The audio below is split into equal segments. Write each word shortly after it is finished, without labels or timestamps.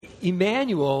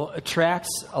Emmanuel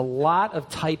attracts a lot of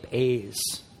type A's.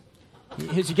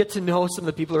 As you get to know some of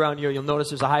the people around here, you'll notice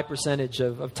there's a high percentage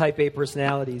of type A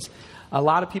personalities. A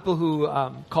lot of people who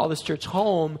call this church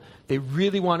home, they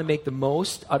really want to make the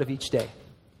most out of each day.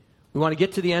 We want to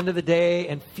get to the end of the day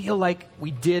and feel like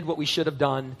we did what we should have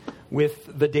done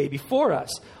with the day before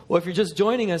us. Well, if you're just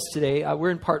joining us today,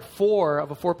 we're in part 4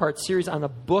 of a 4-part series on a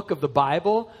book of the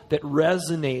Bible that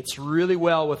resonates really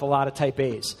well with a lot of type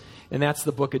A's. And that's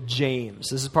the book of James.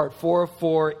 This is part 4 of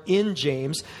 4 in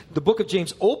James. The book of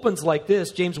James opens like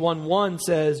this. James 1:1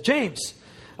 says, James,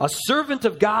 a servant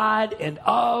of God and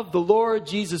of the Lord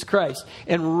Jesus Christ.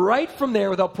 And right from there,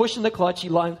 without pushing the clutch, he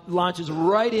launches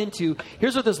right into,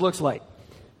 here's what this looks like.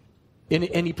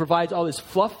 And he provides all this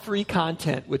fluff-free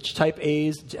content, which type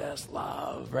A's just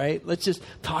love, right? Let's just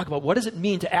talk about what does it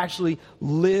mean to actually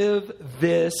live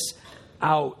this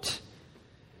out.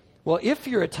 Well, if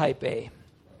you're a type A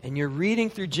and you're reading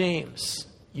through James,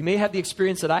 you may have the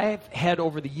experience that I've had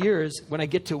over the years when I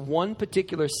get to one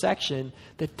particular section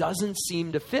that doesn't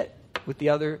seem to fit with the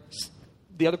other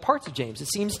parts of James. It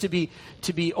seems to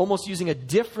be almost using a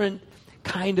different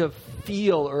kind of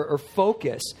feel or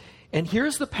focus. And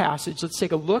here's the passage. Let's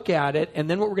take a look at it. And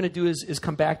then what we're going to do is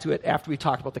come back to it after we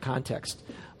talk about the context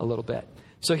a little bit.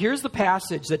 So here's the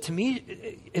passage that to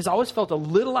me has always felt a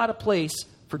little out of place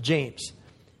for James.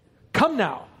 Come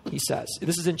now, he says.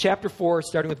 This is in chapter 4,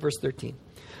 starting with verse 13.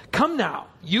 Come now,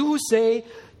 you who say,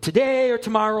 today or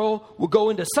tomorrow we'll go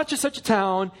into such and such a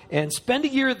town and spend a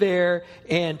year there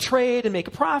and trade and make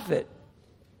a profit.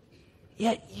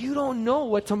 Yet you don't know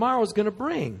what tomorrow is going to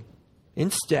bring.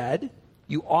 Instead,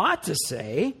 you ought to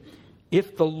say,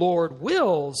 if the Lord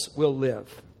wills, we'll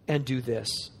live and do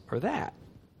this or that.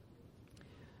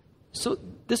 So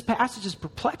this passage has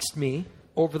perplexed me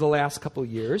over the last couple of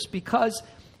years because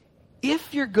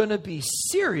if you're going to be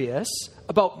serious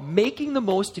about making the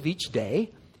most of each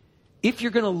day, if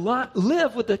you're going to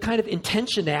live with the kind of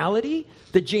intentionality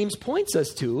that James points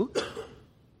us to,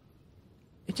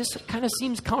 it just kind of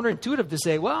seems counterintuitive to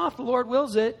say, well, if the Lord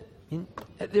wills it.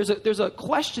 There's a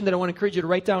question that I want to encourage you to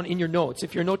write down in your notes.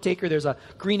 If you're a note taker, there's a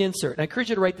green insert. And I encourage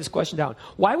you to write this question down.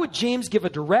 Why would James give a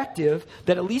directive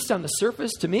that, at least on the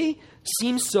surface, to me,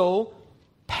 seems so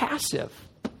passive?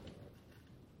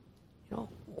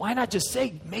 Why not just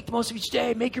say, make the most of each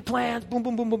day, make your plans, boom,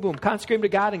 boom, boom, boom, boom, consecrate them to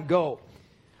God and go?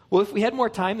 Well, if we had more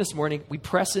time this morning, we'd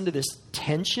press into this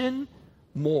tension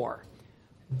more.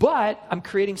 But I'm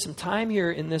creating some time here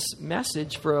in this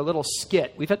message for a little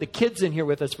skit. We've had the kids in here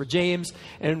with us for James,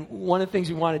 and one of the things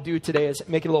we want to do today is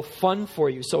make it a little fun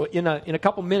for you. So in a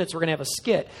couple minutes, we're going to have a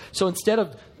skit. So instead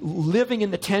of living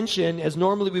in the tension as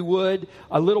normally we would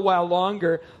a little while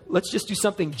longer, let's just do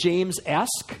something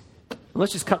James-esque.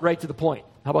 Let's just cut right to the point.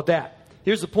 How about that?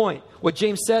 Here's the point. What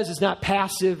James says is not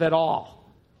passive at all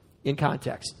in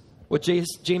context. What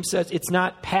James says, it's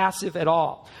not passive at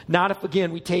all. Not if,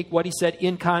 again, we take what he said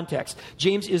in context.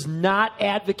 James is not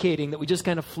advocating that we just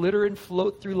kind of flitter and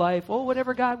float through life. Oh,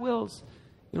 whatever God wills.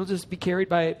 Just be carried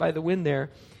by the wind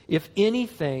there. If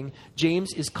anything,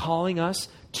 James is calling us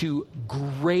to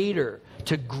greater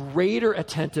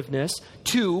attentiveness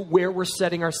to where we're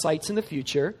setting our sights in the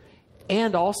future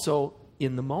and also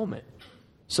in the moment.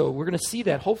 So we're going to see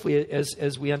that hopefully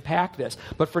as we unpack this.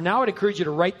 But for now, I'd encourage you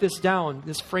to write this down.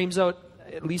 This frames out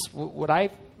at least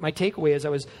my takeaway as I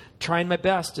was trying my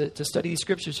best to study these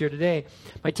scriptures here today.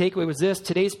 My takeaway was this: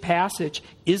 today's passage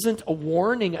isn't a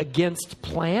warning against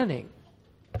planning.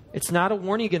 It's not a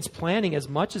warning against planning as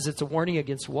much as it's a warning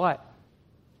against what?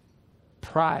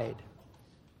 Pride.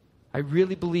 I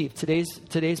really believe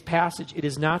today's passage, it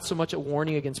is not so much a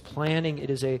warning against planning, it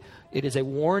is a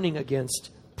warning against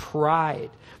pride.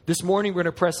 This morning, we're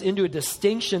going to press into a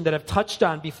distinction that I've touched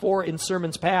on before in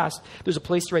sermons past. There's a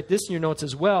place to write this in your notes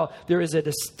as well. There is a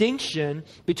distinction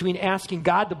between asking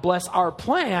God to bless our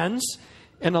plans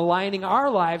and aligning our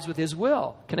lives with His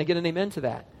will. Can I get an amen to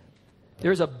that?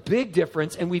 There's a big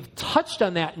difference, and we've touched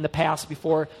on that in the past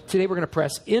before. Today, we're going to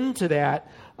press into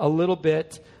that a little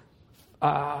bit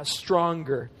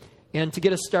stronger. And to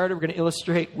get us started, we're going to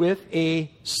illustrate with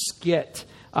a skit.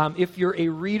 If you're a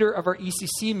reader of our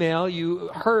ECC mail, you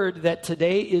heard that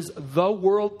today is the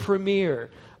world premiere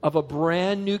of a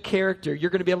brand new character.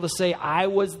 You're going to be able to say, I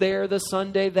was there the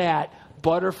Sunday that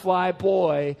Butterfly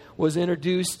Boy was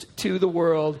introduced to the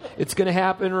world. It's going to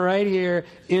happen right here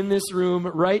in this room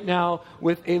right now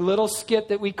with a little skit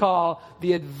that we call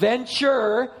The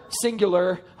Adventure,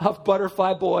 singular, of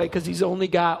Butterfly Boy, because he's only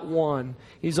got one.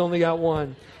 He's only got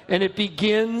one. And it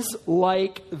begins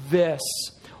like this.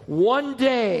 One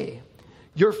day,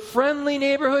 your friendly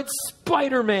neighborhood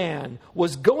Spider-Man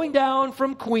was going down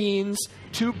from Queens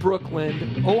to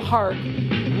Brooklyn. Oh, hark,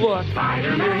 look,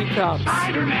 here he comes.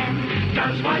 Spider-Man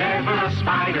does whatever a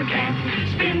spider can.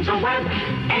 Spins a web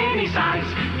any size,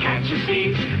 catches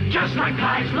thieves just like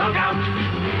flies. Look out,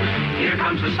 here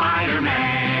comes the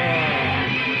Spider-Man.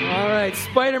 All right,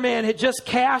 Spider-Man had just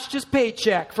cashed his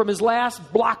paycheck from his last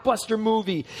blockbuster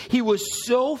movie. He was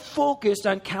so focused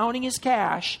on counting his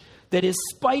cash that his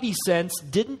spidey sense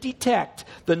didn't detect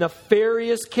the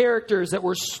nefarious characters that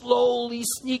were slowly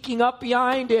sneaking up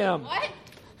behind him. What?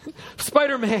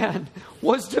 Spider-Man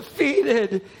was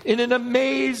defeated in an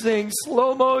amazing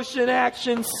slow-motion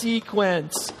action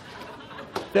sequence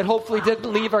that hopefully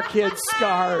didn't leave our kids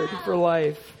scarred for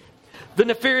life. The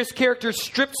nefarious characters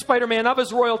stripped Spider-Man of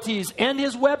his royalties and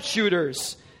his web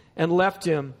shooters and left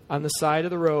him on the side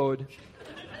of the road.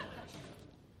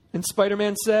 And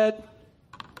Spider-Man said,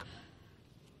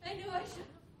 I knew I should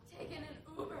have taken an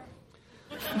Uber.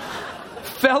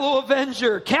 fellow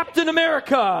Avenger, Captain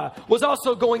America, was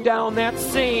also going down that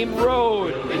same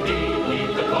road.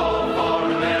 Indeed, the call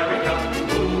for America.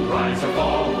 Who rise or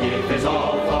fall, give his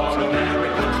all for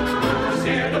America. Who's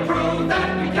here to prove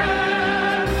that we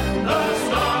can? The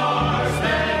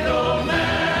Star-Spangled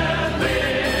Man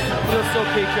win. I feel so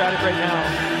patriotic right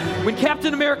now. When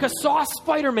Captain America saw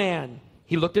Spider-Man,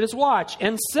 he looked at his watch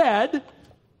and said,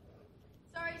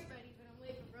 Sorry, Spidey, but I'm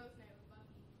late for Bros Night with Bucky.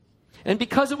 and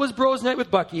because it was Bros Night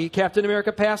with Bucky, Captain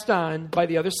America passed on by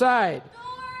the other side. Don't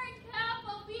worry, Cap.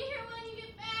 I'll be here when you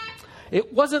get back.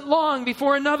 It wasn't long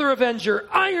before another Avenger,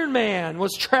 Iron Man,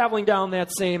 was traveling down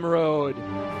that same road.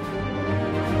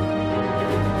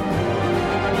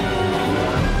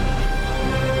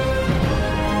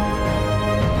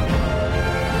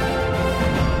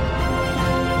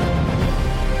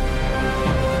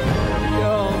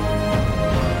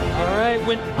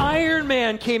 When Iron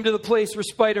Man came to the place where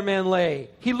Spider-Man lay,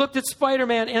 he looked at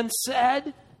Spider-Man and said,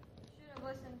 You should have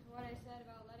listened to what I said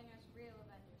about letting us real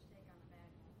Avengers take on the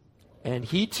bad guys. and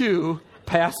he too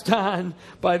passed on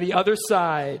by the other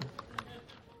side.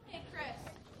 Hey, Chris.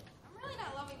 I'm really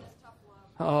not loving this tough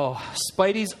love. Oh,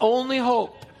 Spidey's only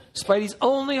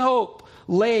hope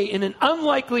lay in an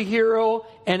unlikely hero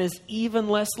and his even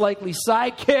less likely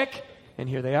sidekick. And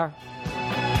here they are.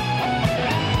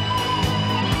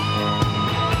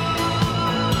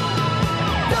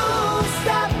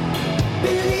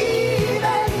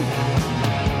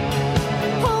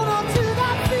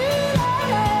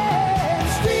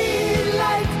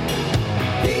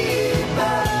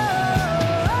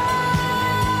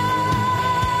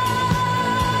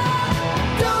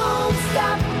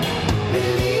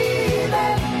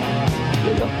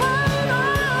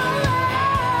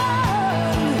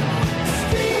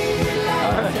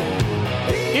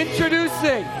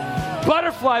 Introducing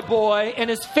Butterfly Boy and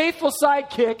his faithful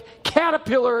sidekick,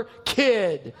 Caterpillar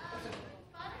Kid.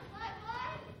 Butterfly Boy?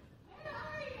 Where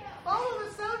are you? Follow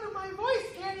the sound of my voice,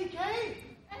 Candy Cane.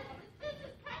 This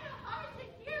is kind of hard to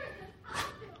hear in this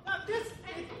costume. Not this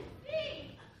And to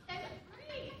see and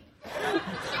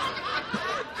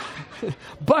breathe.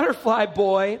 Butterfly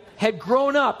Boy had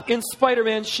grown up in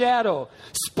Spider-Man's shadow.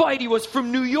 Spidey was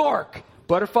from New York.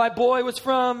 Butterfly Boy was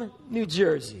from New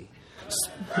Jersey.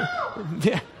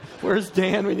 Yeah, where's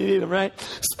Dan when you need him, right?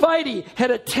 Spidey had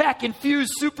a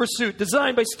tech-infused supersuit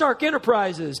designed by Stark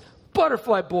Enterprises.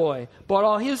 Butterfly Boy bought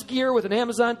all his gear with an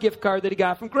Amazon gift card that he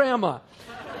got from Grandma.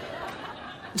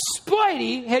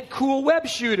 Spidey had cool web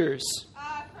shooters.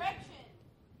 Correction.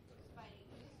 Spidey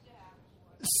used to have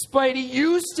one. Spidey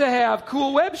used to have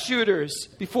cool web shooters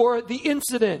before the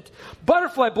incident.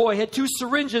 Butterfly Boy had 2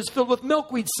 syringes filled with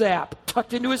milkweed sap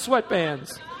tucked into his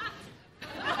sweatbands.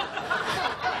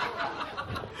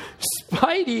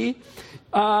 Spidey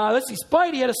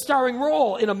had a starring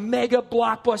role in a mega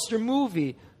blockbuster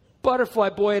movie. Butterfly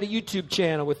Boy had a YouTube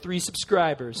channel with 3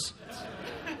 subscribers.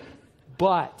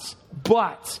 But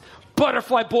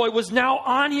Butterfly Boy was now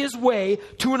on his way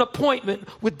to an appointment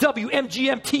with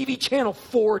WMGM TV Channel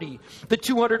 40. The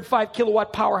 205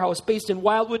 kilowatt powerhouse based in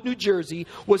Wildwood, New Jersey,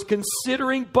 was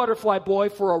considering Butterfly Boy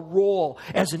for a role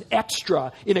as an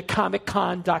extra in a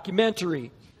Comic-Con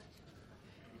documentary.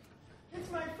 It's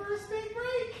my first big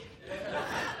break.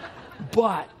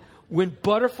 But when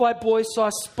Butterfly Boy saw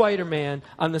Spider-Man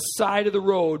on the side of the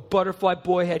road, Butterfly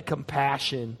Boy had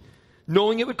compassion.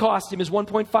 Knowing it would cost him his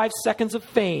 1.5 seconds of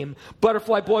fame,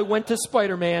 Butterfly Boy went to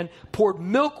Spider-Man, poured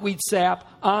milkweed sap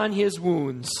on his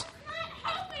wounds.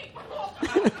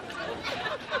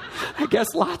 I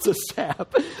guess lots of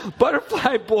sap.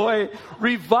 Butterfly Boy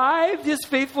revived his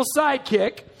faithful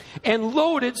sidekick and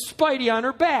loaded Spidey on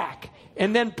her back,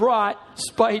 and then brought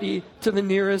Spidey to the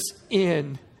nearest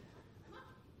inn.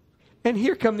 And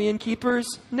here come the innkeepers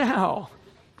now.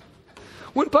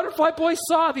 When Butterfly Boy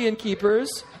saw the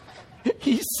innkeepers,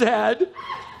 he said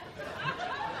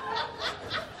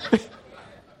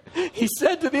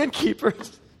to the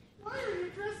innkeepers, Why are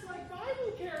you dressed like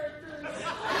Bible characters? Why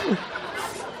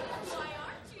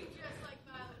aren't you dressed like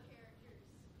Bible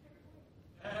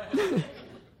characters?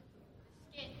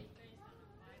 Skin is based on the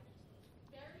Bible.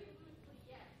 Very loosely,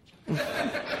 yes.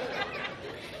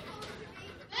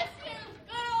 That sounds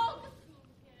good old school,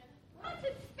 kid. What's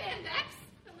it, spandex?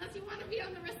 Unless you want to be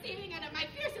on the receiving end of my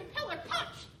fearsome pillar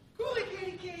punch. Cool it,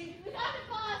 Katie Kay. We got it,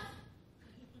 boss.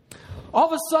 all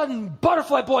of a sudden,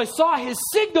 Butterfly Boy saw his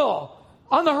signal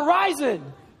on the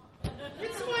horizon.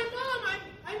 It's my mom.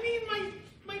 I mean,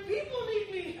 my people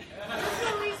need me. There's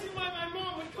no reason why my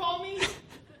mom would call me.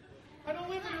 I don't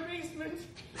live in a basement.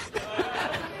 It's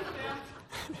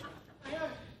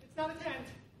not a tent.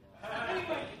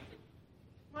 Anyway,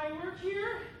 my work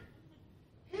here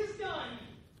is done.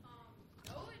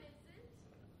 No, it isn't.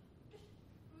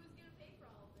 Who's going to pay for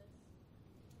all of this?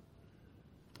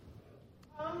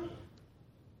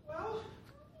 Well,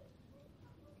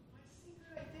 my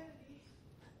secret identity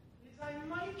is I'm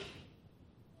Mike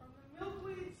from the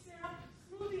Milkweed Sap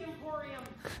Smoothie Emporium.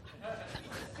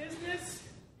 Business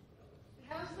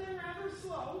has been rather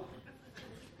slow,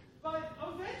 but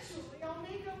eventually I'll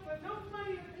make up enough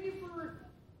money to pay for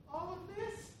all of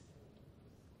this.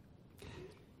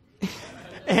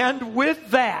 And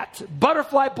with that,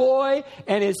 Butterfly Boy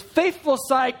and his faithful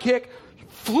sidekick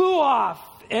flew off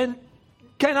and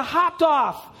kind of hopped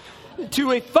off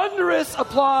to a thunderous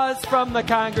applause from the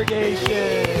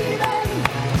congregation.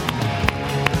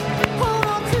 Hold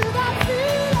on to that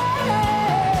feeling.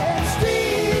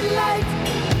 Streetlight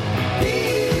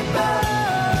people.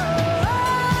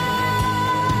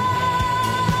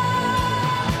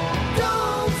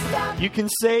 Don't stop. You can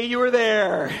say you were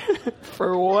there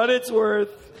for what it's worth,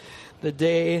 the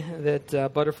day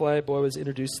that Butterfly Boy was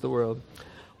introduced to the world.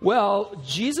 Well,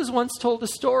 Jesus once told a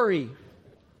story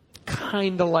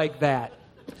kind of like that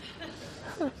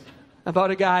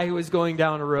about a guy who was going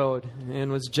down a road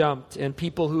and was jumped and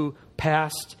people who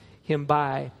passed him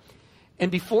by.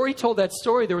 And before he told that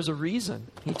story, there was a reason.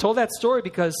 He told that story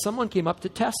because someone came up to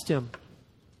test him.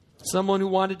 Someone who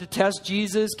wanted to test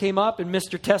Jesus came up, and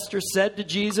Mr. Tester said to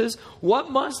Jesus,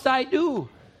 "What must I do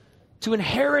to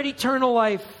inherit eternal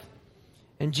life?"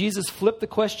 And Jesus flipped the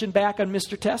question back on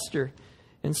Mr. Tester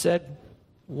and said,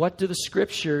 "What do the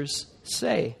scriptures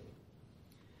say?"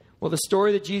 Well, the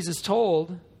story that Jesus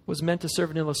told was meant to serve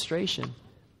an illustration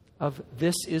of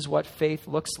this is what faith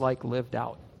looks like lived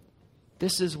out.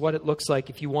 This is what it looks like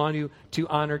if you want to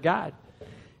honor God.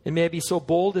 It may be so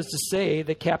bold as to say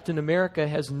that Captain America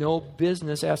has no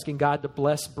business asking God to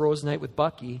bless Bros Night with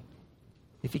Bucky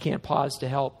if he can't pause to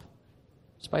help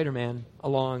Spider-Man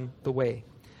along the way.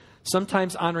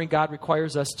 Sometimes honoring God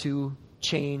requires us to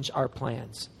change our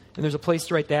plans. And there's a place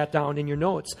to write that down in your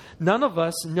notes. None of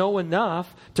us know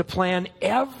enough to plan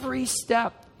every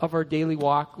step of our daily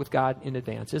walk with God in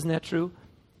advance. Isn't that true?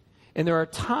 And there are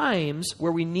times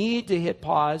where we need to hit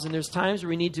pause, and there's times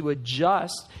where we need to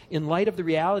adjust in light of the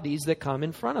realities that come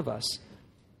in front of us.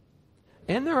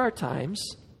 And there are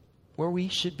times where we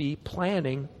should be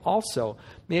planning also.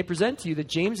 May I present to you that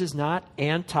James is not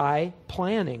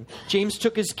anti-planning. James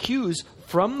took his cues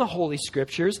from the Holy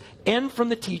Scriptures and from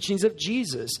the teachings of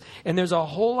Jesus. And there's a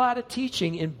whole lot of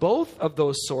teaching in both of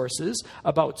those sources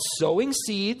about sowing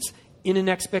seeds in an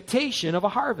expectation of a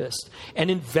harvest,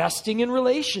 and investing in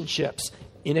relationships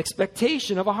in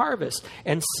expectation of a harvest,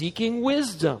 and seeking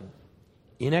wisdom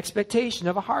in expectation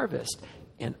of a harvest,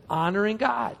 and honoring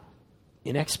God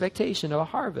in expectation of a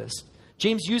harvest.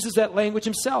 James uses that language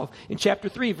himself in chapter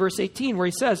 3, verse 18, where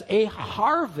he says, "A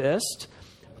harvest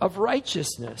of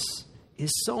righteousness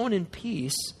is sown in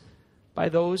peace by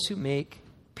those who make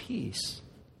peace."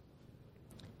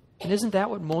 And isn't that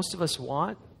what most of us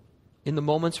want in the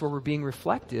moments where we're being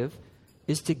reflective,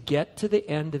 is to get to the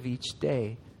end of each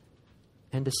day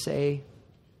and to say,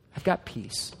 I've got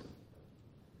peace.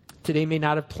 Today may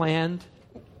not have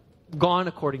gone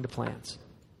according to plans,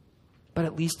 but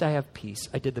at least I have peace.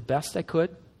 I did the best I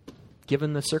could,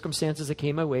 given the circumstances that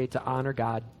came my way, to honor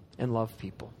God and love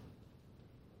people.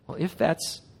 Well, if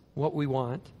that's what we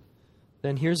want,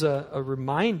 then here's a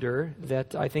reminder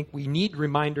that I think we need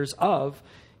reminders of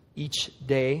each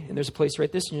day. And there's a place to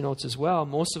write this in your notes as well.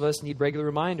 Most of us need regular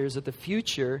reminders that the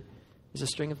future is a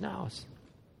string of nows.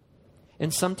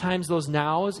 And sometimes those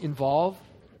nows involve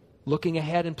looking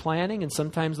ahead and planning, and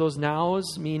sometimes those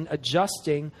nows mean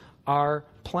adjusting our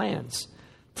plans.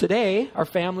 Today, our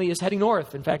family is heading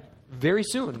north. In fact, very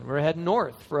soon, we're heading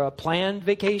north for a planned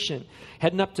vacation,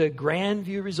 heading up to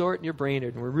Grandview Resort near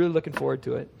Brainerd, and we're really looking forward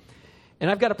to it.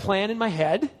 and I've got a plan in my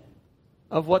head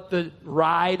of what the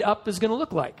ride up is going to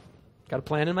look like. Got a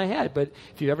plan in my head. But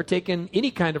if you've ever taken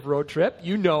any kind of road trip,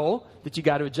 you know that you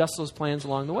got to adjust those plans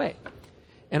along the way.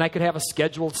 And I could have a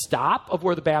scheduled stop of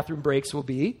where the bathroom breaks will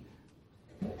be,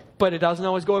 but it doesn't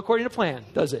always go according to plan,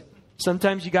 does it?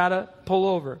 Sometimes you got to pull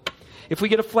over. If we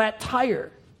get a flat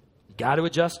tire, you got to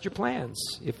adjust your plans.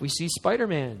 If we see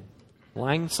Spider-Man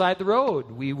lying beside the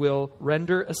road, we will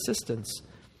render assistance.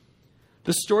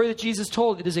 The story that Jesus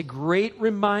told, it is a great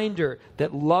reminder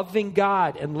that loving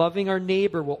God and loving our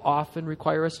neighbor will often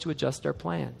require us to adjust our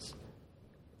plans.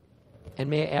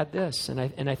 And may I add this, and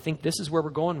I think this is where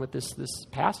we're going with this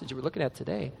passage that we're looking at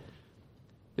today.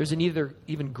 There's an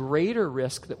even greater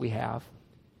risk that we have,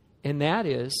 and that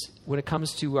is when it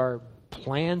comes to our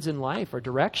plans in life, our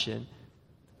direction,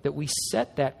 that we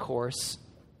set that course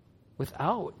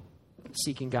without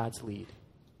seeking God's lead.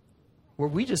 Where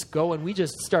we just go and we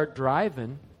just start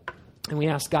driving and we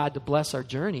ask God to bless our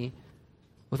journey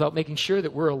without making sure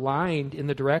that we're aligned in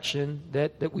the direction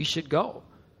that we should go.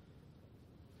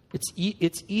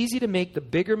 It's easy to make the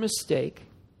bigger mistake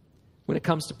when it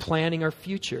comes to planning our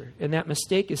future. And that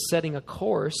mistake is setting a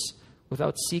course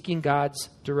without seeking God's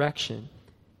direction.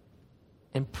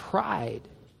 And pride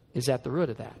is at the root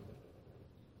of that.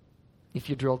 If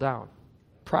you drill down,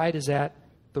 pride is at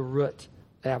the root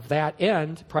of that,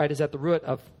 and pride is at the root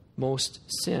of most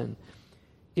sin.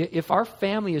 If our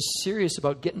family is serious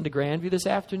about getting to Grandview this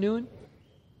afternoon,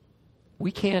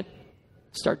 we can't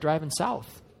start driving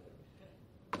south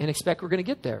and expect we're going to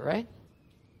get there, right?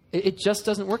 It just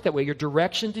doesn't work that way. Your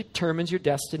direction determines your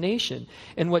destination.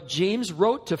 And what James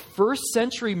wrote to first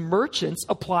century merchants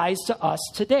applies to us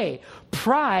today.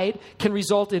 Pride can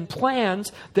result in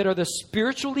plans that are the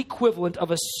spiritual equivalent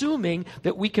of assuming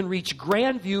that we can reach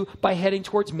Grandview by heading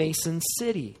towards Mason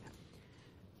City.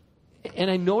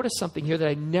 And I noticed something here that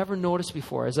I never noticed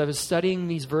before as I was studying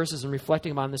these verses and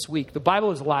reflecting on this week. The Bible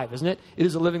is alive, isn't it? It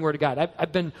is a living word of God.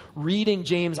 I've been reading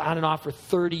James on and off for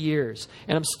 30 years,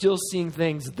 and I'm still seeing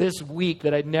things this week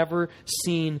that I'd never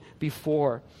seen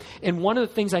before. And one of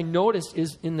the things I noticed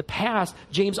is in the past,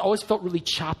 James always felt really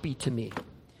choppy to me.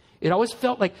 It always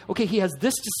felt like, okay, he has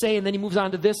this to say, and then he moves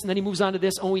on to this, and then he moves on to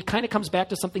this, and he kind of comes back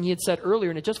to something he had said earlier,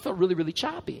 and it just felt really, really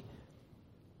choppy.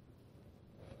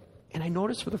 And I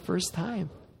noticed for the first time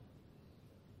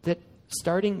that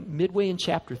starting midway in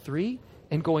chapter 3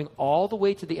 and going all the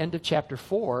way to the end of chapter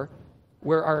 4,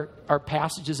 where our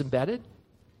passage is embedded,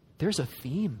 there's a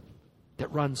theme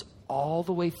that runs all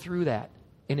the way through that,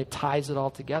 and it ties it all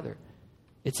together.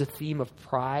 It's a theme of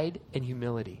pride and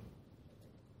humility.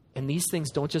 And these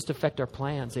things don't just affect our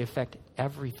plans, they affect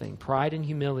everything. Pride and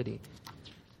humility.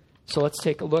 So let's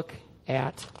take a look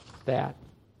at that.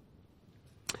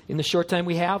 In the short time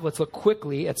we have, let's look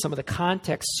quickly at some of the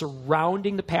context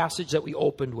surrounding the passage that we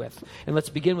opened with. And let's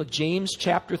begin with James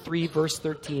chapter 3, verse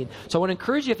 13. So I want to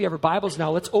encourage you, if you have your Bibles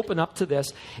now, let's open up to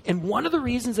this. And one of the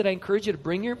reasons that I encourage you to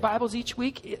bring your Bibles each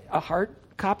week, a hard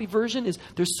copy version, is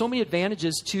there's so many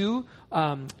advantages to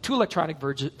electronic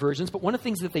versions. But one of the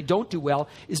things that they don't do well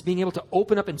is being able to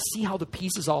open up and see how the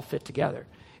pieces all fit together.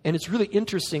 And it's really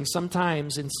interesting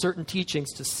sometimes in certain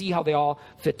teachings to see how they all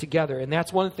fit together. And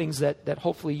that's one of the things that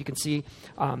hopefully you can see.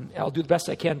 I'll do the best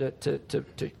I can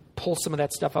to pull some of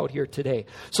that stuff out here today.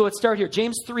 So let's start here.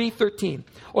 James 3:13.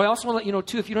 Oh, I also want to let you know,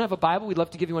 too, if you don't have a Bible, we'd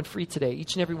love to give you one free today.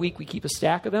 Each and every week we keep a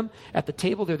stack of them. At the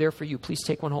table, they're there for you. Please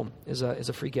take one home as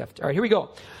a free gift. All right, here we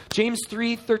go. James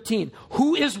 3:13.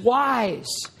 Who is wise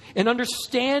and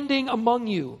understanding among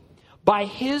you? By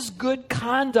his good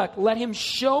conduct, let him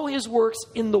show his works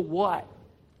in the what?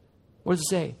 What does it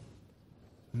say?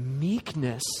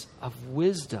 Meekness of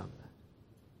wisdom.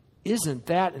 Isn't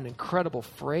that an incredible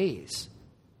phrase?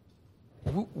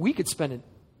 We could spend an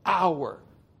hour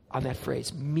on that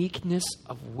phrase, meekness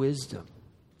of wisdom.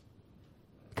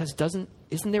 Because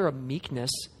isn't there a meekness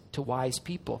to wise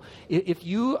people? If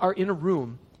you are in a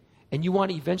room and you want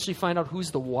to eventually find out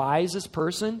who's the wisest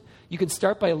person, you can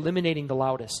start by eliminating the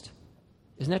loudest.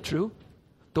 Isn't that true?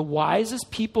 The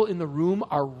wisest people in the room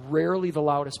are rarely the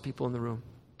loudest people in the room.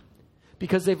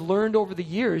 Because they've learned over the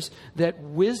years that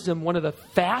wisdom, one of the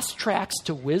fast tracks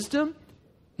to wisdom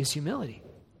is humility.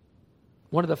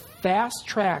 One of the fast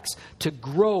tracks to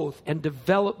growth and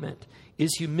development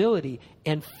is humility.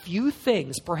 And few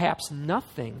things, perhaps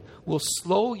nothing, will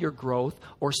slow your growth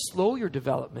or slow your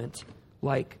development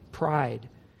like pride.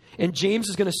 And James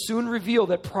is going to soon reveal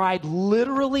that pride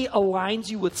literally aligns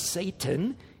you with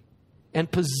Satan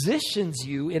and positions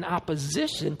you in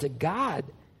opposition to God,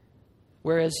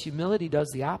 whereas humility does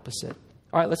the opposite.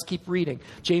 All right, let's keep reading.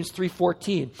 James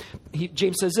 3:14.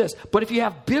 James says this, but if you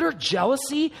have bitter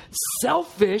jealousy,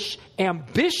 selfish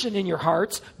ambition in your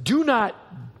hearts, do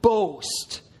not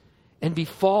boast and be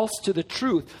false to the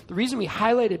truth. The reason we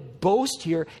highlighted boast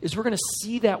here is we're going to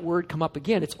see that word come up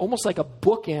again. It's almost like a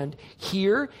bookend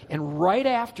here and right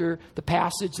after the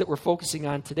passage that we're focusing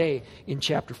on today in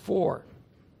chapter 4.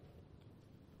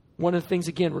 One of the things,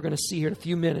 again, we're going to see here in a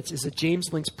few minutes is that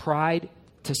James links pride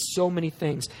to so many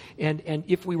things. And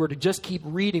if we were to just keep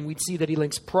reading, we'd see that he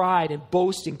links pride and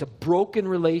boasting to broken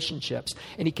relationships.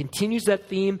 And he continues that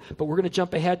theme, but we're going to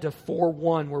jump ahead to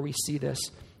 4:1 where we see this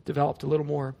developed a little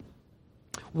more.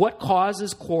 What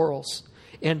causes quarrels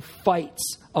and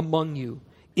fights among you?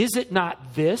 Is it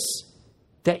not this,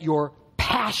 that your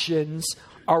passions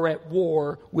are at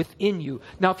war within you?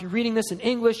 Now, if you're reading this in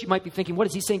English, you might be thinking, what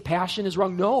is he saying? Passion is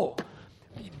wrong? No.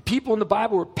 People in the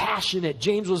Bible were passionate.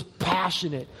 James was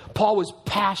passionate. Paul was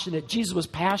passionate. Jesus was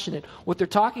passionate. What they're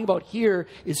talking about here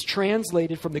is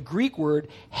translated from the Greek word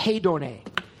hedone.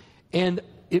 And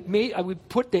I would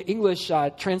put the English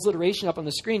transliteration up on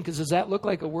the screen because does that look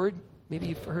like a word maybe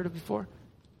you've heard of before?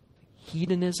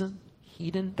 Hedonism,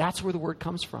 hedon, that's where the word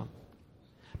comes from.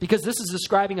 Because this is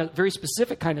describing a very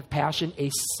specific kind of passion, a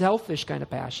selfish kind of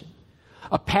passion.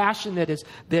 A passion that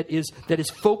is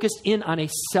focused in on a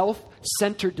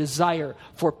self-centered desire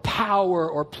for power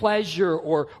or pleasure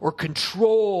or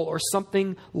control or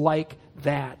something like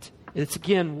that. It's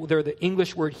again where the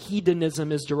English word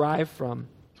hedonism is derived from.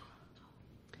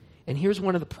 And here's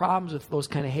one of the problems with those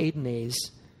kind of hedones.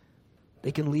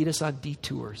 They can lead us on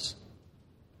detours.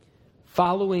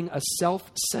 Following a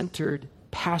self-centered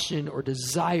passion or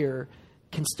desire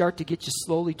can start to get you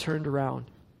slowly turned around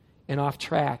and off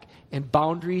track. And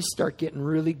boundaries start getting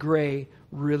really gray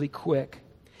really quick.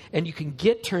 And you can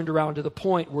get turned around to the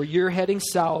point where you're heading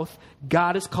south,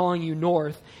 God is calling you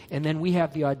north, and then we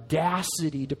have the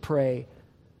audacity to pray,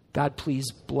 God,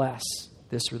 please bless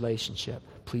this relationship.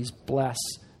 Please bless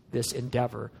this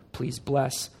endeavor. Please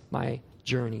bless my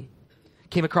journey.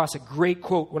 Came across a great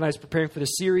quote when I was preparing for the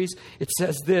series. It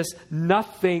says this,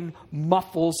 nothing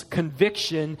muffles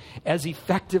conviction as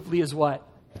effectively as what?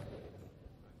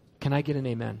 Can I get an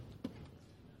amen?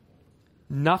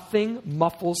 Nothing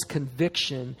muffles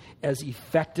conviction as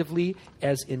effectively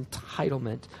as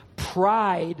entitlement.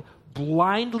 Pride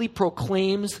blindly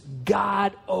proclaims,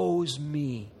 God owes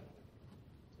me.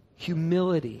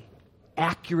 Humility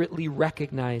accurately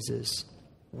recognizes,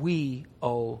 we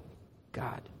owe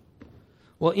God.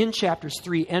 Well, in chapters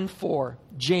 3 and 4,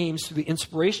 James, through the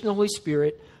inspiration of the Holy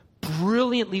Spirit,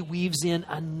 brilliantly weaves in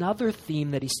another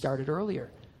theme that he started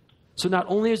earlier. So not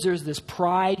only is there this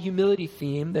pride, humility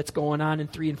theme that's going on in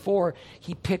 3 and 4,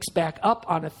 he picks back up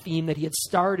on a theme that he had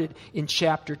started in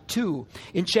chapter 2.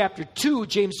 In chapter 2,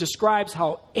 James describes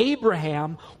how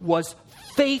Abraham was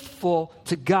faithful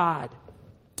to God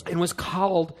and was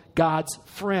called God's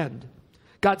friend.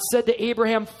 God said to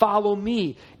Abraham, follow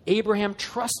me. Abraham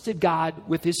trusted God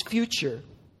with his future,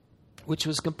 which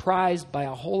was comprised by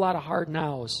a whole lot of hard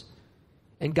nows.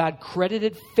 And God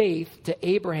credited faith to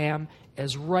Abraham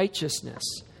as righteousness.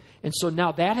 And so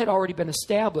now that had already been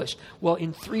established. Well,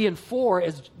 in 3 and 4,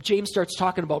 as James starts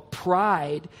talking about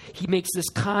pride, he makes this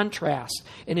contrast.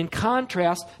 And in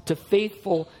contrast to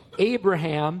faithful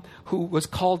Abraham, who was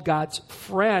called God's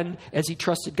friend as he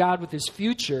trusted God with his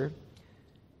future,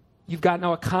 you've got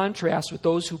now a contrast with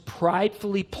those who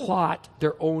pridefully plot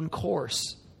their own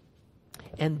course.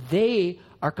 And they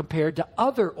are compared to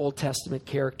other Old Testament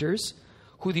characters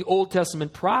who the Old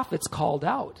Testament prophets called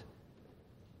out.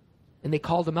 And they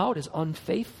called them out as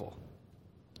unfaithful.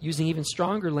 Using even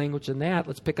stronger language than that,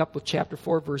 let's pick up with chapter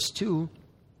 4, verse 2.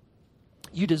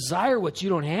 You desire what you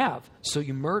don't have, so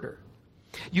you murder.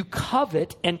 You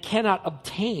covet and cannot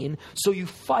obtain, so you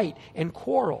fight and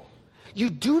quarrel. You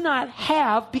do not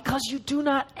have because you do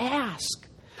not ask.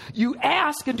 You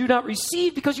ask and do not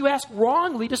receive because you ask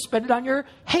wrongly to spend it on your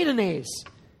hedones.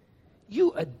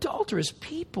 You adulterous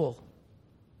people.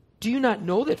 Do you not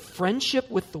know that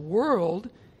friendship with the world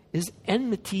is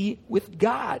enmity with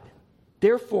God?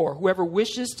 Therefore, whoever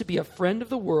wishes to be a friend of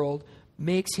the world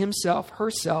makes himself,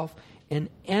 herself, an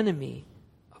enemy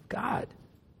of God.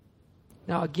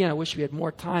 Now, again, I wish we had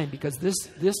more time because this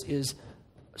is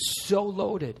so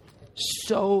loaded.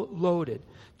 So loaded.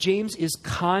 James is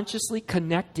consciously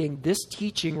connecting this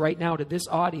teaching right now to this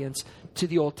audience to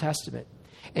the Old Testament.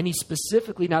 And he's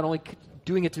specifically not only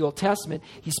doing it to the Old Testament,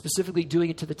 he's specifically doing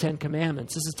it to the Ten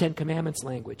Commandments. This is Ten Commandments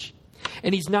language.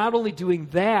 And he's not only doing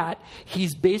that,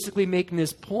 he's basically making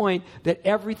this point that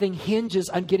everything hinges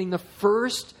on getting the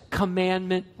first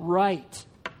commandment right,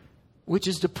 which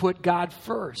is to put God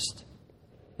first.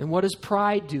 And what does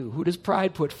pride do? Who does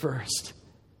pride put first?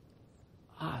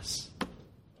 Us.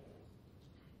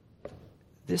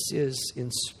 This is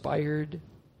inspired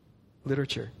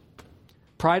literature.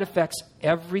 Pride affects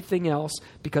everything else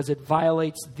because it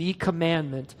violates the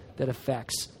commandment that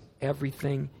affects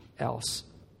everything else.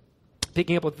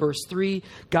 Picking up with verse 3,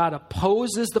 God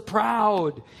opposes the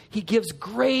proud. He gives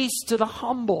grace to the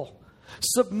humble.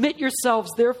 Submit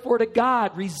yourselves, therefore, to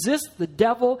God. Resist the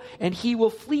devil, and he will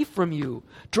flee from you.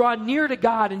 Draw near to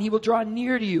God, and he will draw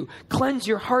near to you. Cleanse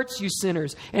your hearts, you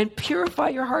sinners, and purify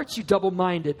your hearts, you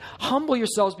double-minded. Humble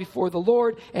yourselves before the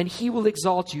Lord, and he will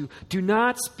exalt you. Do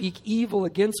not speak evil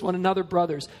against one another,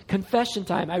 brothers. Confession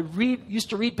time. I used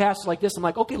to read passages like this. I'm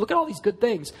like, okay, look at all these good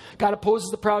things. God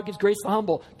opposes the proud, gives grace to the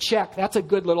humble. Check. That's a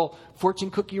good little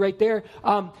fortune cookie right there.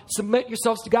 Submit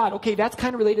yourselves to God. Okay, that's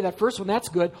kind of related to that first one. That's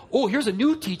good. Oh, here's a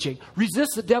new teaching.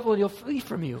 Resist the devil and he'll flee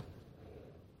from you.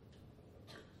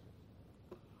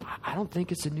 I don't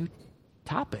think it's a new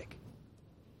topic.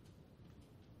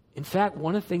 In fact,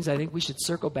 one of the things I think we should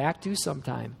circle back to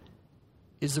sometime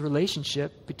is the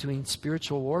relationship between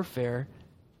spiritual warfare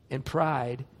and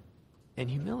pride and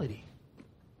humility.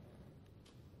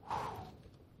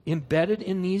 Embedded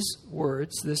in these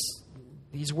words,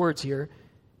 these words here,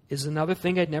 is another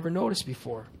thing I'd never noticed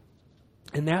before.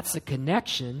 And that's the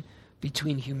connection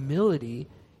between humility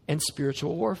and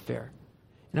spiritual warfare.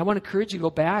 And I want to encourage you to go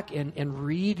back and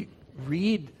read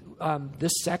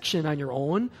this section on your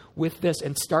own with this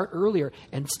and start earlier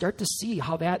and start to see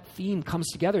how that theme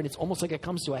comes together. And it's almost like it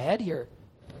comes to a head here.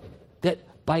 That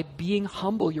by being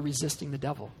humble, you're resisting the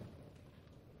devil.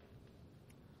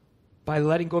 By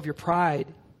letting go of your pride,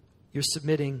 you're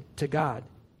submitting to God.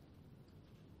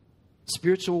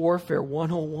 Spiritual warfare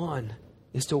 101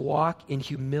 is to walk in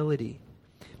humility.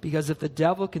 Because if the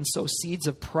devil can sow seeds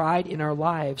of pride in our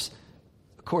lives,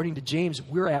 according to James,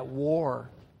 we're at war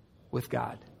with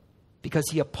God. Because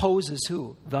he opposes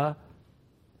who? The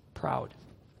proud.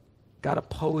 God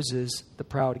opposes the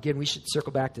proud. Again, we should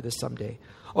circle back to this someday.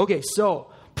 Okay,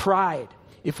 so pride.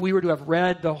 If we were to have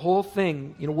read the whole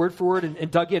thing, word for word and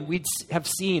dug in, we'd have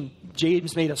seen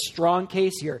James made a strong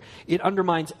case here. It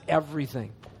undermines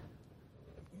everything.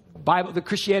 The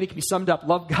Christianity can be summed up: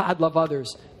 love God, love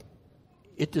others.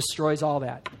 It destroys all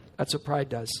that. That's what pride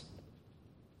does.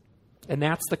 And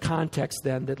that's the context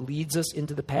then that leads us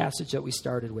into the passage that we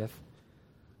started with.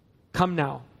 Come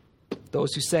now,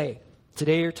 those who say,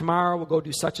 today or tomorrow we'll go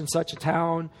do such and such a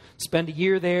town, spend a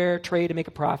year there, trade and make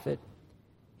a profit.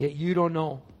 Yet you don't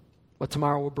know what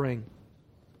tomorrow will bring.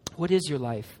 What is your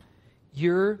life?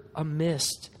 You're a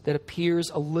mist that appears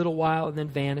a little while and then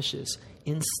vanishes.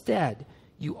 Instead,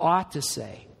 you ought to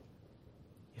say,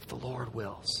 if the Lord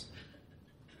wills,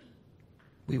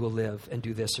 we will live and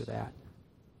do this or that.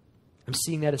 I'm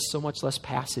seeing that as so much less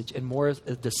passage and more as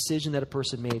a decision that a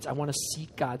person makes. I want to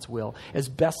seek God's will as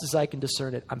best as I can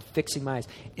discern it. I'm fixing my eyes.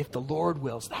 If the Lord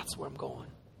wills, that's where I'm going.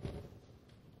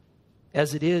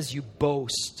 As it is, you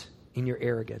boast in your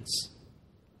arrogance.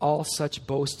 All such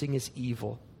boasting is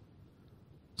evil.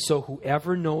 So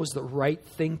whoever knows the right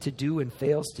thing to do and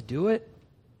fails to do it,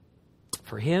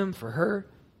 for him, for her,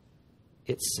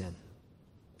 it's sin.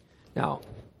 Now,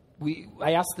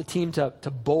 I asked the team to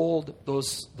bold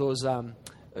those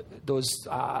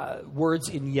words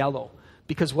in yellow,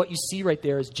 because what you see right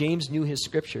there is James knew his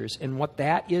scriptures, and what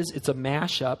that is, it's a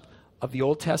mashup of the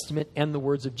Old Testament and the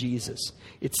words of Jesus.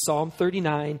 It's Psalm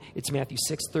 39, it's Matthew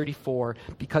 6:34,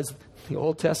 because the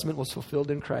Old Testament was fulfilled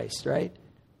in Christ, right?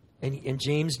 And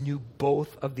James knew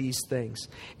both of these things.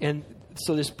 And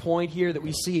so this point here that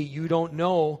we see, you don't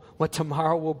know what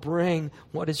tomorrow will bring.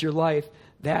 What is your life?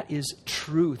 That is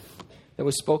truth that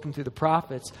was spoken through the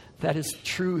prophets. That is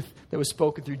truth that was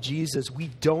spoken through Jesus. We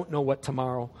don't know what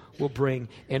tomorrow will bring.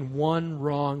 And one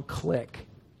wrong click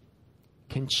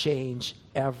can change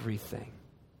everything.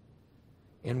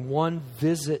 And one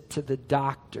visit to the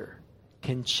doctor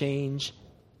can change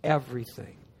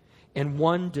everything. And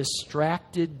one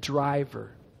distracted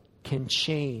driver can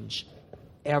change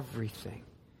everything.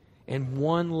 And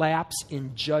one lapse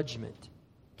in judgment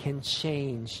can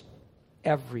change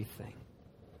everything.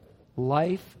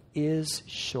 Life is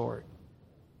short.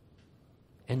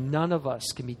 And none of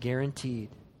us can be guaranteed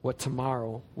what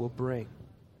tomorrow will bring.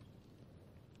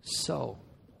 So,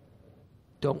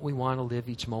 don't we want to live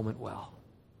each moment well?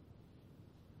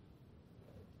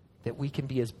 That we can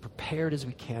be as prepared as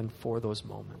we can for those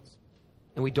moments.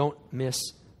 And we don't miss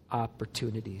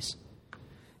opportunities.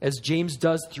 As James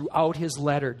does throughout his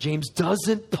letter, James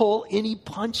doesn't pull any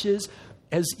punches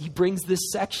as he brings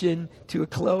this section to a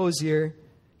close here.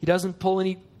 He doesn't pull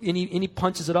any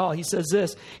punches at all. He says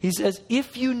this. He says,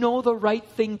 if you know the right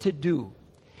thing to do,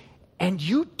 and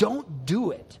you don't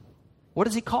do it, what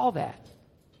does he call that?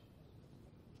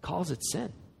 He calls it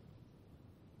sin.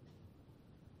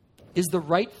 Is the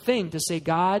right thing to say,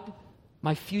 God,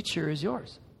 my future is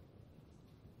yours.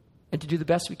 And to do the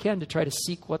best we can to try to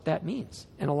seek what that means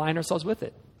and align ourselves with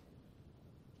it.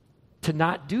 To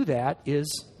not do that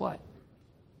is what?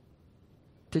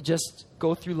 To just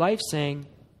go through life saying,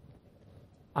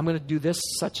 I'm going to do this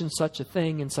such and such a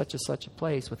thing in such and such a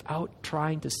place without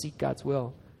trying to seek God's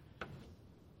will.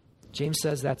 James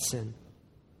says that's sin.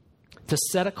 To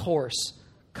set a course,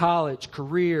 college,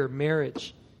 career,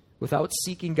 marriage, without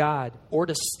seeking God, or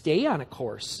to stay on a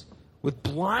course with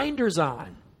blinders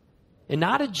on and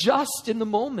not adjust in the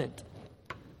moment.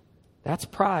 That's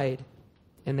pride,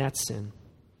 and that's sin.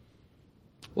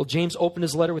 Well, James opened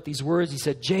his letter with these words. He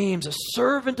said, James, a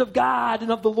servant of God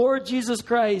and of the Lord Jesus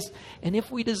Christ. And if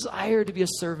we desire to be a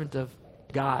servant of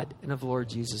God and of the Lord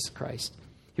Jesus Christ,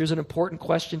 here's an important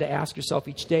question to ask yourself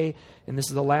each day. And this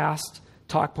is the last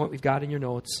talk point we've got in your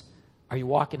notes. Are you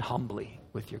walking humbly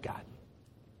with your God?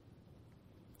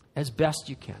 As best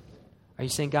you can. Are you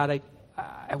saying, God,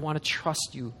 I want to trust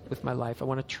you with my life. I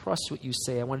want to trust what you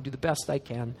say. I want to do the best I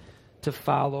can to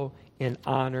follow and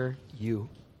honor you.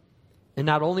 And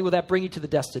not only will that bring you to the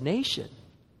destination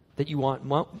that you want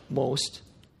most,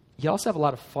 you also have a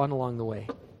lot of fun along the way.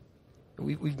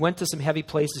 We went to some heavy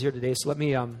places here today, so let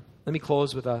me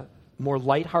close with a more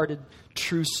lighthearted,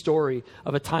 true story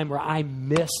of a time where I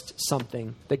missed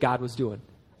something that God was doing.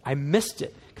 I missed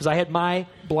it because I had my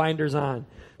blinders on.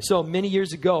 So many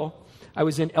years ago, I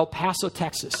was in El Paso,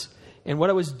 Texas. And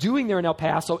what I was doing there in El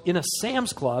Paso in a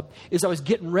Sam's Club is I was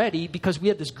getting ready because we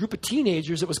had this group of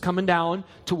teenagers that was coming down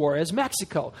to Juarez,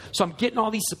 Mexico. So I'm getting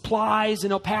all these supplies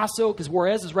in El Paso because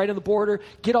Juarez is right on the border.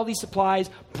 Get all these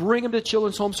supplies, bring them to the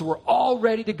children's home so we're all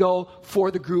ready to go for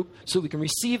the group so we can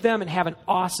receive them and have an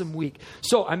awesome week.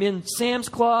 So I'm in Sam's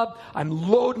Club. I'm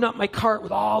loading up my cart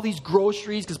with all these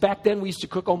groceries because back then we used to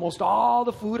cook almost all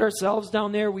the food ourselves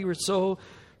down there. We were so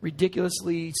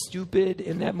ridiculously stupid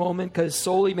in that moment because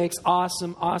Soli makes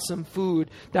awesome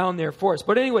food down there for us.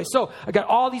 But anyway, so I got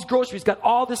all these groceries, got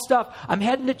all this stuff. I'm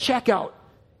heading to checkout,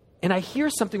 and I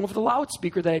hear something over the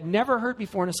loudspeaker that I'd never heard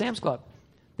before in a Sam's Club.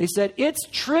 They said, it's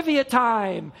trivia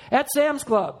time at Sam's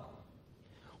Club.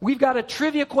 We've got a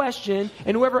trivia question,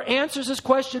 and whoever answers this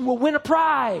question will win a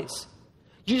prize.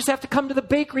 You just have to come to the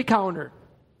bakery counter.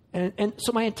 And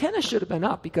so my antenna should have been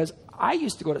up because I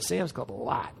used to go to Sam's Club a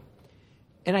lot.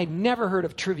 And I'd never heard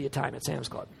of trivia time at Sam's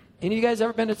Club. Any of you guys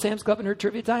ever been to Sam's Club and heard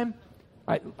trivia time?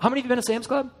 All right. How many of you been to Sam's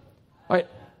Club? All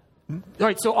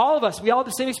right. So all of us, we all had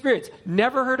the same experience.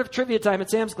 Never heard of trivia time at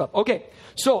Sam's Club. Okay.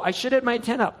 So I should have my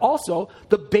antenna up. Also,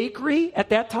 the bakery at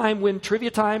that time when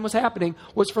trivia time was happening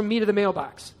was from me to the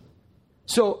mailbox.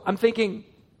 So I'm thinking,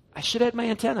 I should have had my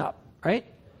antenna up, right?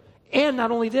 And not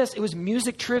only this, it was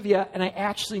music trivia, and I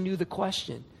actually knew the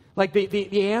question. Like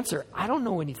the answer. I don't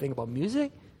know anything about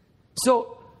music.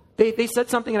 So they said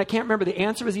something, and I can't remember. The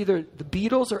answer was either the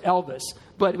Beatles or Elvis.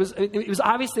 But it was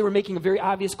obvious they were making a very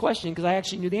obvious question because I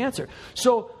actually knew the answer.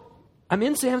 So I'm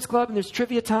in Sam's Club, and there's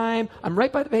trivia time. I'm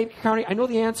right by the bakery counter. I know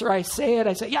the answer. I say it.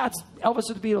 I say, yeah, it's Elvis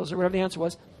or the Beatles or whatever the answer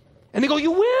was. And they go,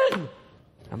 you win.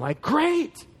 I'm like,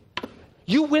 great.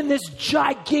 You win this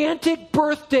gigantic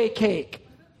birthday cake.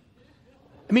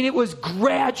 I mean, it was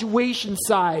graduation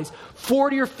size,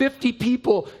 40 or 50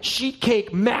 people, sheet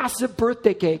cake, massive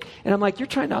birthday cake. And I'm like, you're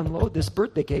trying to unload this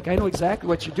birthday cake. I know exactly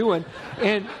what you're doing.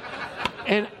 And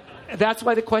that's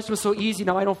why the question was so easy.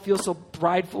 Now I don't feel so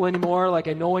prideful anymore, like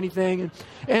I know anything.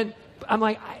 And I'm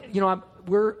like,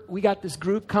 we got this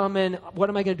group coming. What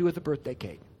am I going to do with the birthday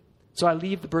cake? So I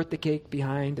leave the birthday cake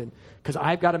behind, and because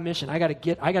I've got a mission. I got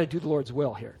to do the Lord's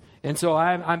will here. And so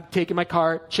I'm taking my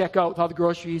cart, check out with all the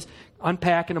groceries,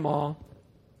 unpacking them all.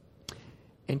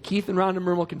 And Keith and Rhonda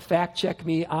Mermel can fact check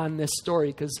me on this story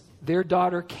because their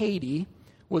daughter, Katie,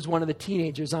 was one of the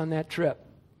teenagers on that trip.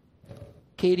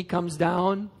 Katie comes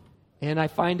down, and I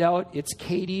find out it's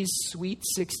Katie's sweet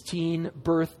 16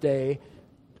 birthday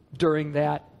during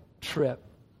that trip.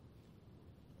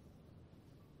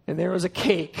 And there was a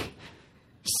cake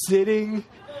sitting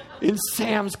in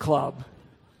Sam's Club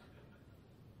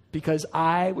because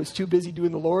I was too busy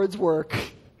doing the Lord's work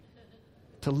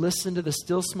to listen to the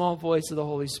still small voice of the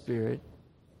Holy Spirit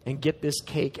and get this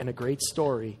cake and a great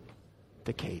story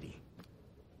to Katie.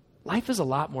 Life is a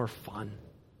lot more fun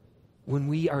when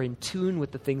we are in tune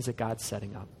with the things that God's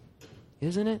setting up,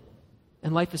 isn't it?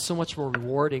 And life is so much more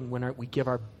rewarding when we give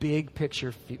our big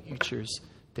picture futures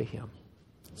to Him.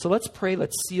 So let's pray,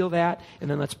 let's seal that, and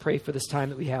then let's pray for this time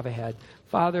that we have ahead.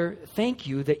 Father, thank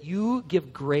you that you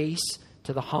give grace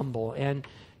to the humble. And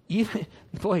even,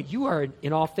 boy, you are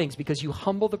in all things because you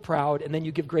humble the proud and then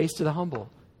you give grace to the humble.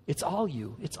 It's all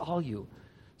you. It's all you.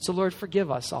 So, Lord,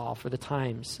 forgive us all for the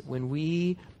times when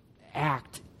we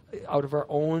act out of our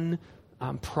own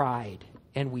pride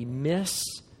and we miss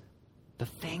the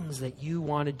things that you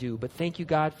want to do. But thank you,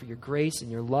 God, for your grace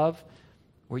and your love,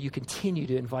 where you continue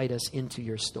to invite us into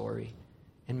your story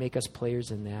and make us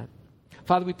players in that.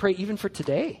 Father, we pray even for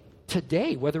today,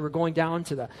 whether we're going down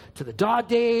to the dog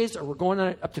days or we're going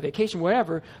up to vacation,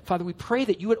 whatever, Father, we pray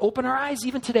that you would open our eyes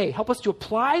even today. Help us to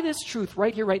apply this truth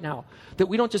right here, right now, that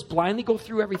we don't just blindly go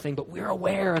through everything, but we're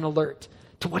aware and alert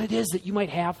to what it is that you might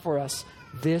have for us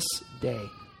this day.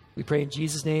 We pray in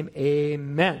Jesus' name,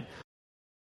 amen.